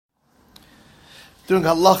Doing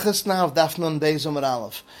halachas now of Daf Nun Beis Amud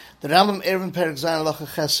Aleph. The Rambam Erev Perek Zayin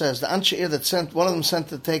Halacha Ches says the Anshe that sent one of them sent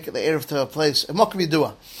to take the Erev to a place a Mokum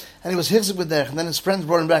Yidua, and he was hizzik with there, and then his friends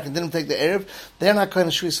brought him back and didn't take the Erev. They're not kind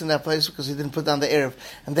of shvis in that place because he didn't put down the Erev,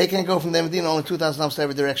 and they can't go from the Medina only 2,000 amos to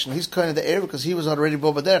every direction. He's kind of the Erev because he was already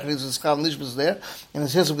Boba there, he was a Schal Nishbas there, and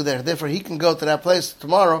his hizzik with there. Therefore, he can go to that place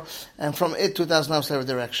tomorrow, and from it 2,000 amos to every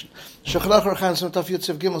direction. Sheklach Orchaim Sim Taf Yud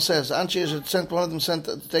Sev Gimel says the Anshe sent one of them sent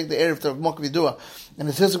to take the Erev to Mokum Yidua, and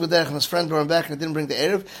his hizzik with there, and his friend brought him back and didn't bring the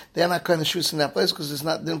Erev. They're not kind of shvis in that place because it's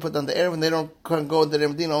not didn't put down the Erev, and they don't go to the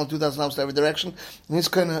Medina only 2,000 amos to every direction. And he's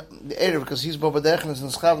kind of the Erev because he's Boba Derech and is in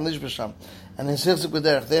Schav Nishbasham, and his hizzik with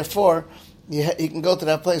Derech. Therefore, he can go to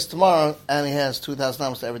that place tomorrow, and he has 2,000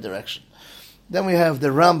 amos to every direction. Then we have the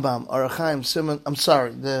Rambam or Chaim Simon.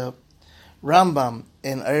 The Rambam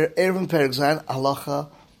in Erev Perek Zayin Halacha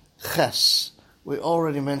Ches. We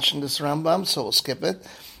already mentioned this Rambam, so we'll skip it.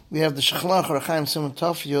 We have the Shechlach or Chaim Simon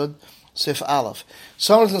Taf Yud Sif Aleph.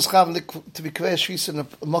 Someone's in Schav to be kvei shvis in the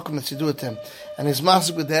mokum that you do with him, and his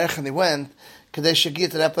master with derech, and he went. Kadesh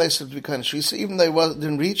get to that place to be kind of shvisa, even though he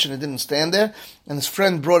didn't reach and he didn't stand there, and his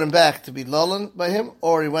friend brought him back to be lullen by him,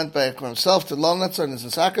 or he went back for himself to Lolnetzer and his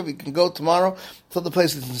Nisakav. He can go tomorrow to the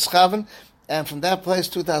place that's in Schaven, and from that place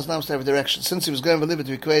 2,000 amos to every direction. Since he was going to believe it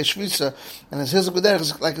to be kvei shvisa, and his hizuk there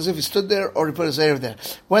is like as if he stood there or he put his erev there.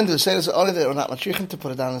 When do we say this? Only they were not matrichim to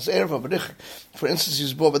put it down his erev or berichik. For instance,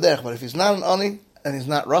 he's bo b'derech, but if he's not an oni and he's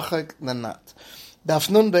not rachak, then not. Daf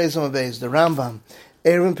Nun Beis Amud Beis, the Rambam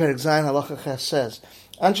Erev Perek Zayin Halacha Ches says,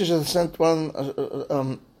 Anshe should have sent one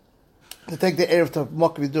to take the Erev to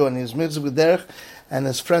Mokum Yidua, and he was mitzvah with derech, and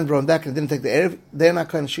his friend brought him back and didn't take the Erev. They're not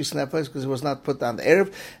kind of shis in that place because he was not put down the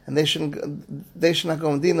Erev, and they should not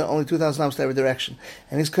go in Dina, only 2,000 amos to every direction.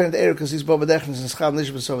 And he's kind of the Erev because he's Boba Derech and he's Schal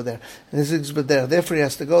Nishbas over there, and he's Nishbas there. Therefore, he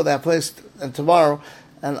has to go that place and tomorrow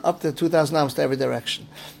and up to 2,000 amos to every direction.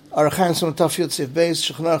 Arachayim Sim Taf Yud Sif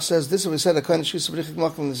Beis Shechnach says this is what we said. A kind of shvis b'richik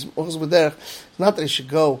makom is ochus b'derech. It's not that he should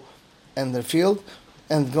go in the field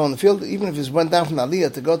and go in the field. Even if he went down from the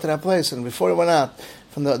Aliyah to go to that place, and before he went out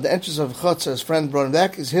from the entrance of Chutz, his friend brought him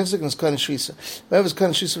back. His hizuk and his kind of shvisa. Whoever's kind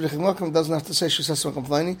of shvis b'richik makom doesn't have to say shvis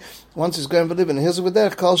complaining. Once he's going to believe in hizuk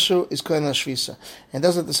b'derech, kalshu is kind of shvisa, and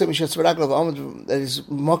doesn't have to say mishetz v'raglav amud that he's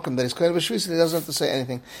makom that he's kind of shvisa. He doesn't have to say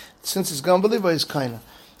anything since he's going to believe, he's kind of.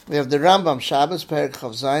 We have the Rambam Shabbos Perek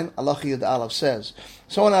Chav Zayin Halacha Yud Aleph says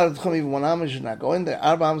someone out of the Tchum even one Amma should not go in. The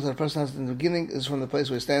Arba Amos that a person has in the beginning is from the place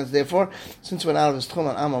where he stands. Therefore, since he went out of his Tchum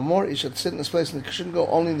an Amma more, he should sit in this place and he shouldn't go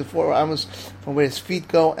only in the 4 Amos from where his feet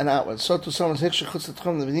go and outwards. So to someone's Hikshah Chutz the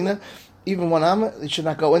Tchum the Medina, even 1 Amma, he should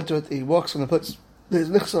not go into it. He walks from the place. There's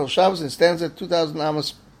Nichsel Shabbos and he stands there 2,000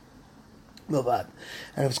 Amos. And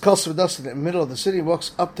if it's close to dust in the middle of the city, he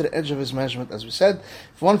walks up to the edge of his measurement, as we said.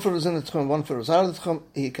 If 1 foot was in the tchum, 1 foot was out of the tchum,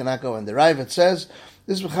 he cannot go in. The Ravid says,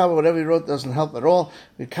 this B'chava, whatever he wrote, doesn't help at all.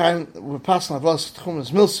 We're passing of lost tchum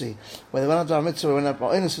is milsi. Where they went out to our mitzvah, when our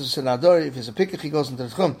inus is in our door, if he's a pikach, he goes into the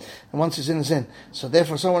tchum. And once he's in, he's in. So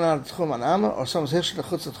therefore, someone out of the tchum an amma, or someone's hirsh the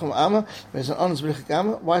chutz the tchum amma, where he's an honest b'richik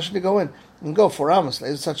amma, why should he go in? He can go 4 ammas,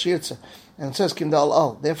 it's such yirtzah. And it says, Kim Dal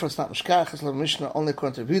Al. Therefore, it's not Mishkach, it's not Mishnah, only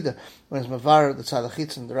according to Yehuda. When it's Mavar, the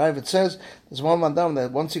Tzadachitz, and the Rav, it says, there's one man down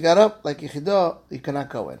that once you got up, like Yechidah, you cannot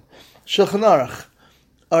go in. Shulchan Aruch,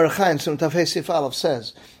 Arachayim, Sim Tafei Sif Aleph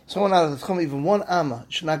says, someone out of the Tchum, even 1 amma,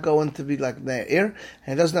 should not go in to be like their ear,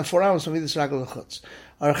 and he doesn't have 4 ammas, so he's Ragel Chutz.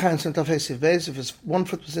 Arachayim Sim Tafei Sif Beis, if his 1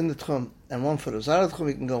 foot was in the Tchum, and 1 foot was out of the Tchum,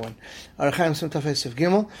 he can go in. Arachayim Sim Tafei Sif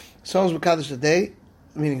Gimel, someone's Mekadosh the day,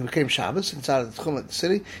 meaning it became Shabbos, inside of the Tchum of the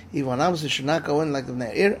city, even 1 amos, he should not go in like the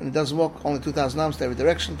Ne'ir, and he doesn't walk only 2,000 amos to every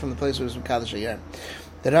direction from the place where he was Mekadosh Ayar.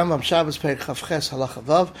 The Rambam Shabbos Perek Chav Ches Halacha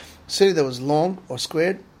Vav, city that was long or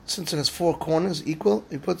squared, since it has 4 corners equal,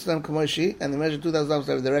 he puts them Kamoshi, and they measure 2,000 amos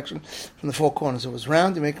to every direction from the 4 corners. It was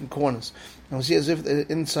round, you make them corners. And we see as if they're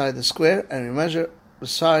inside the square, and we measure the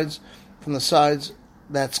sides, from the sides,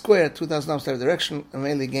 that square, 2,000 amos to every direction, and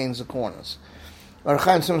mainly gains the corners. The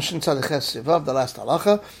last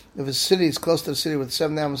halacha, if a city is close to the city with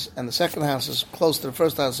 70 amos, and the second house is close to the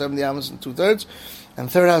first house, 70 amos and 2/3, and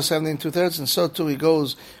the third house 70 and 2/3, and so too he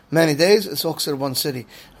goes many days, it's all considered 1 city.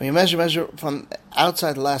 When you measure from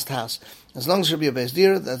outside the last house, as long as it should be a Beis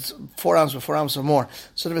Dir, that's 4 amos or 4 amos or more.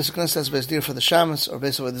 So the Beis Knesset has a Beis Dir for the Shamas, or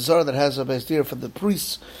basically the Zohar that has a Beis Dir for the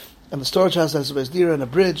priests, and the storage house has a Beis Dira, and a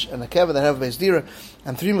bridge, and a keva that have a Beis Dira,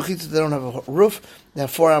 and 3 mechitzas that don't have a roof, they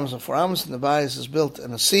have 4 amos and 4 amos, and the bias is built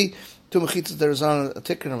in a sea. 2 mechitzas there is on a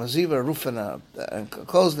ticker and a maziva, a roof, and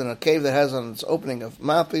closed in a cave that has on its opening of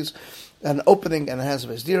mouthpiece, an opening, and it has a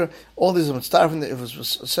Beis Dira. All these are starving, if it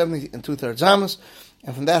was 70 and 2/3 amos,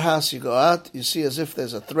 And from that house you go out, you see as if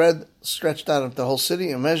there's a thread stretched out of the whole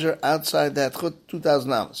city, and measure outside that chut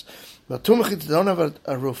 2,000 amos. But two mechitzot don't have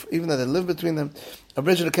a roof, even though they live between them. A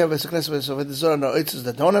bridge of the keves, a knesset, so the zor, no oitzes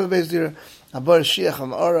that don't have a base dira, a bar, shiach, a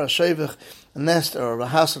ma'ora, a shevich, a nest, or a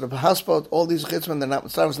house, or a houseboat. All these chitzmen, they're not,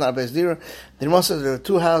 it's not a base dira. The Rambam says there are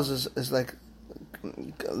two houses, is like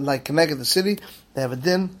connected the city. They have a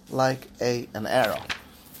din like an arrow.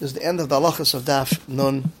 This is the end of the halachas of Daf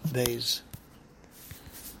Nun Beis.